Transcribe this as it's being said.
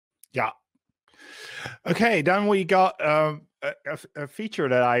Yeah. Okay, then we got a feature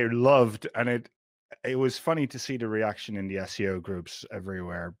that I loved, and it was funny to see the reaction in the SEO groups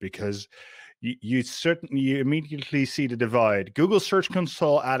everywhere, because you immediately see the divide. Google Search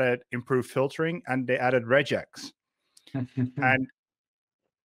Console added improved filtering, and they added regex. And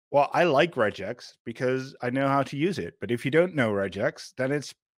well, I like regex because I know how to use it. But if you don't know regex, then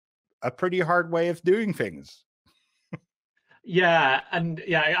it's a pretty hard way of doing things. Yeah, and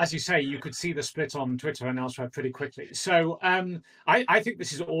yeah, as you say, you could see the split on Twitter and elsewhere pretty quickly. So I think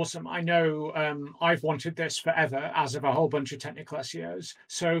this is awesome. I know I've wanted this forever, as of a whole bunch of technical SEOs.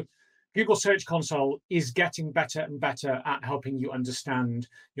 So Google Search Console is getting better and better at helping you understand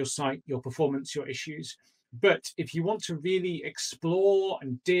your site, your performance, your issues. But if you want to really explore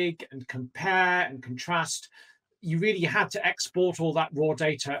and dig and compare and contrast, you really had to export all that raw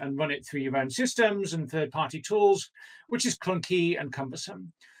data and run it through your own systems and third-party tools, which is clunky and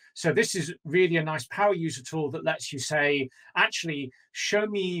cumbersome. So this is really a nice power user tool that lets you say, actually, show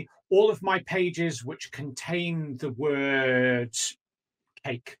me all of my pages which contain the word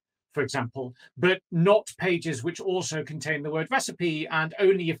cake, for example, but not pages which also contain the word recipe, and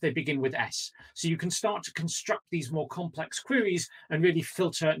only if they begin with S. So you can start to construct these more complex queries and really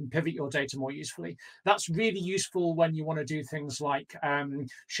filter and pivot your data more usefully. That's really useful when you want to do things like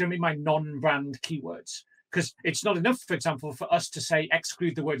show me my non-brand keywords. Because it's not enough, for example, for us to say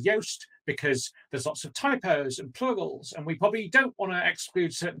exclude the word Yoast, because there's lots of typos and plurals, and we probably don't want to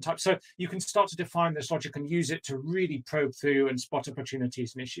exclude certain types. So you can start to define this logic and use it to really probe through and spot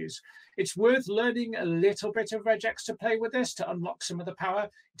opportunities and issues. It's worth learning a little bit of regex to play with this to unlock some of the power.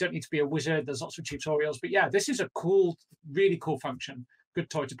 You don't need to be a wizard. There's lots of tutorials. But yeah, this is a cool, really cool function. Good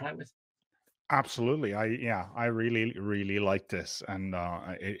toy to play with. Absolutely. I really like this, and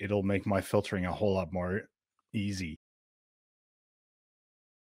it'll make my filtering a whole lot more easy.